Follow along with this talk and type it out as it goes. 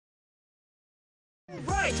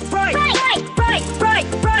Right, right, right, right, right,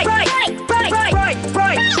 right, right, right, right, right,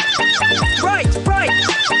 right,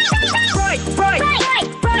 right, right,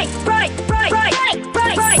 right, right,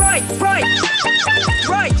 right,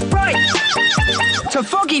 right, right, right, to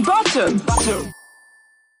foggy bottom, bottom.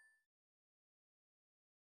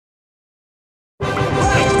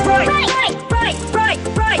 Right, right, right, right, right,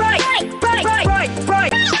 right, right, right, right,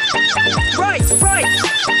 right, right,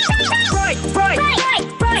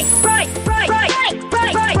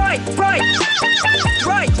 right,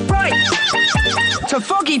 right, right, right, to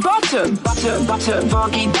foggy bottom, bottom, bottom,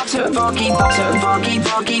 foggy bottom, foggy bottom, foggy,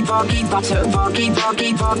 foggy, foggy bottom, foggy,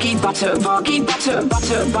 foggy, foggy bottom, foggy bottom,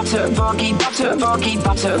 bottom, bottom, foggy bottom, foggy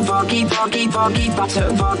bottom, foggy, foggy, foggy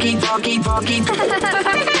bottom, foggy, foggy, foggy.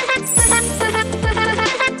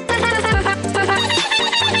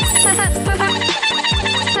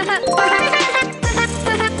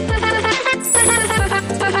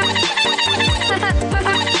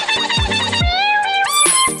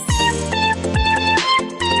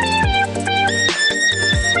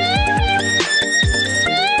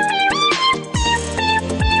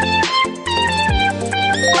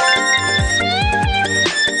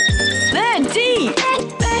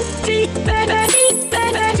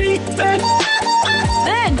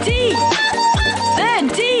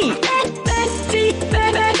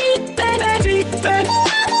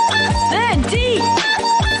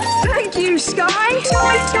 Thank you, Skye.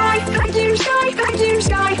 Skye, Skye. Thank you, Skye. Thank you,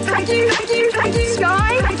 Skye. Thank you, thank you, thank you,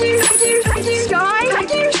 Skye. Thank you, thank you, thank you, Skye.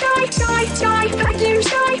 Thank you, Skye, Skye, Skye. Thank you,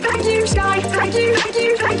 Skye. Thank you, Skye. Thank you, thank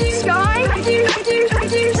you, thank you, Skye. Thank you, thank you,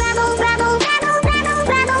 thank you. Rebel, rebel, rebel, rebel,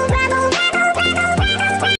 rebel, rebel, rebel, rebel,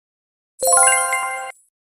 rebel.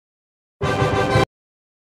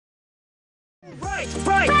 Right,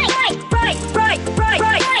 right, right, right, right, right,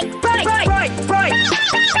 right, right, right, right,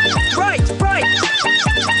 right, right,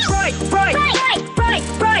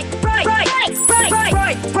 right,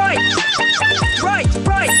 right, right,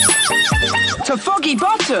 right, to foggy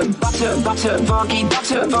bottom, bottom, bottom, foggy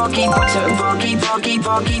bottom, foggy bottom, foggy, foggy,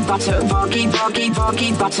 foggy bottom, foggy, foggy,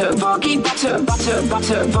 foggy bottom, foggy bottom, bottom,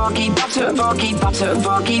 bottom, foggy bottom, foggy bottom,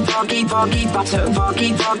 foggy, foggy, foggy bottom,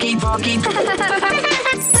 foggy, foggy, foggy.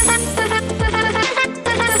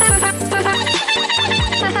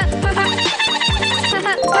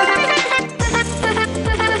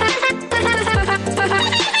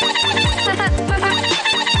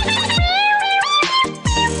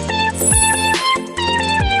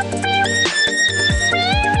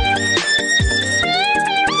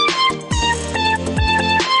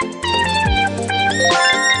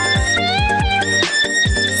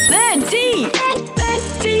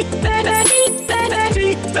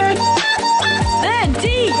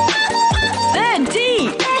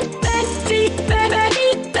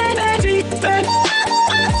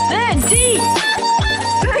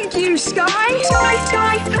 Thank you, Skye. Skye,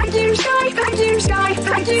 Skye. Thank you, Skye. Thank you, Skye.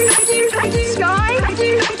 Thank you, thank you, thank you, Skye. Thank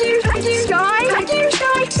you, thank you, thank you, Skye. Thank you,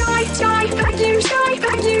 Skye, Skye, Skye. Thank you, Skye.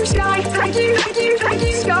 Thank you, Skye. Thank you, thank you, thank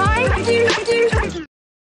you, Skye. Thank you, thank you, thank you.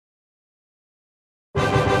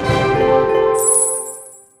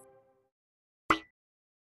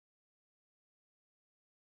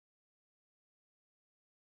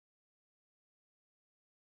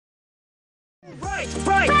 Right,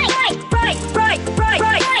 right, right, right, right, right,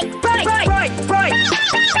 right, right, right, right, right,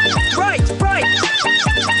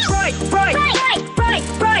 right, right,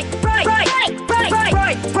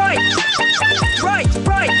 right, right,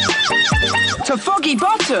 right, to foggy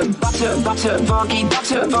bottom, bottom, bottom, foggy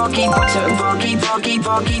bottom, foggy bottom, foggy, foggy,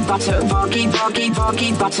 foggy bottom, foggy, foggy,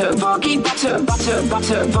 foggy bottom, foggy bottom, bottom,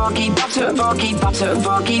 bottom, foggy bottom, foggy bottom,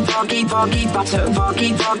 foggy, foggy, foggy bottom,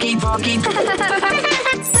 foggy, foggy, foggy.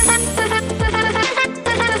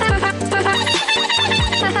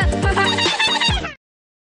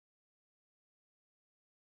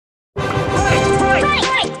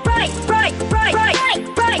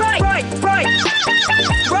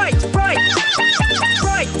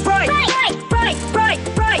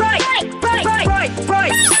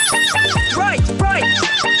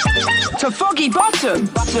 To foggy bottom,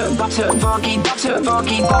 bottom, bottom, foggy bottom,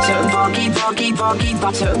 foggy bottom, foggy, foggy, foggy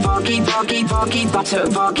bottom, foggy, foggy, foggy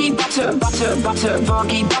bottom, foggy bottom, bottom, bottom,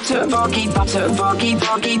 foggy bottom, foggy bottom, foggy,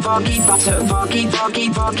 foggy, foggy bottom, foggy, foggy,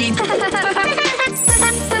 foggy.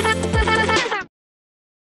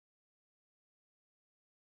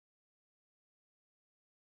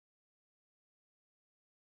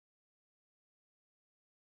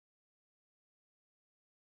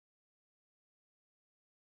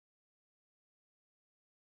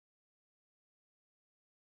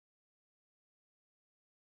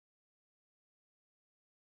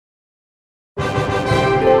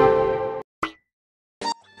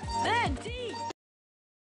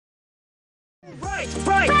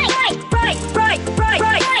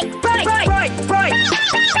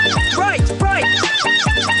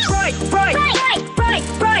 right, right, right,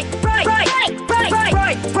 right, right, right, right,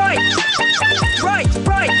 right, right, right,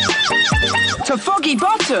 right. To foggy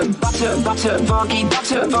bottom, butter, butter, foggy,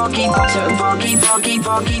 butter, foggy, butter, foggy, foggy,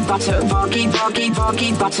 foggy, butter, foggy, foggy,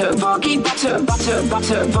 foggy, butter, foggy, butter, butter,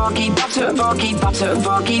 butter, foggy, butter, foggy, butter,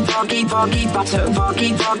 foggy, foggy, foggy, butter,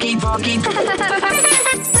 foggy, foggy, foggy.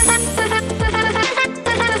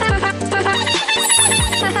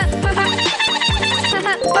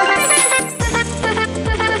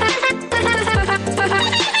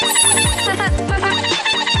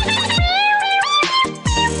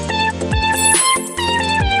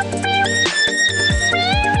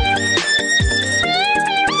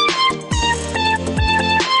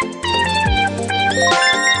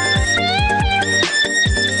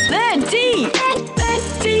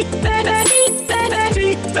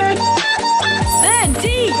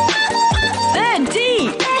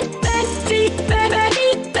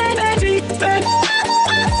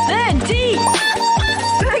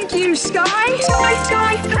 Thank you, Skye. Skye,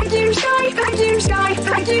 Skye. Thank you, Skye. Thank you, Skye.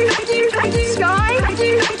 Thank you, thank you, thank you, Skye. Thank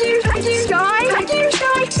you, thank you, thank you, Skye.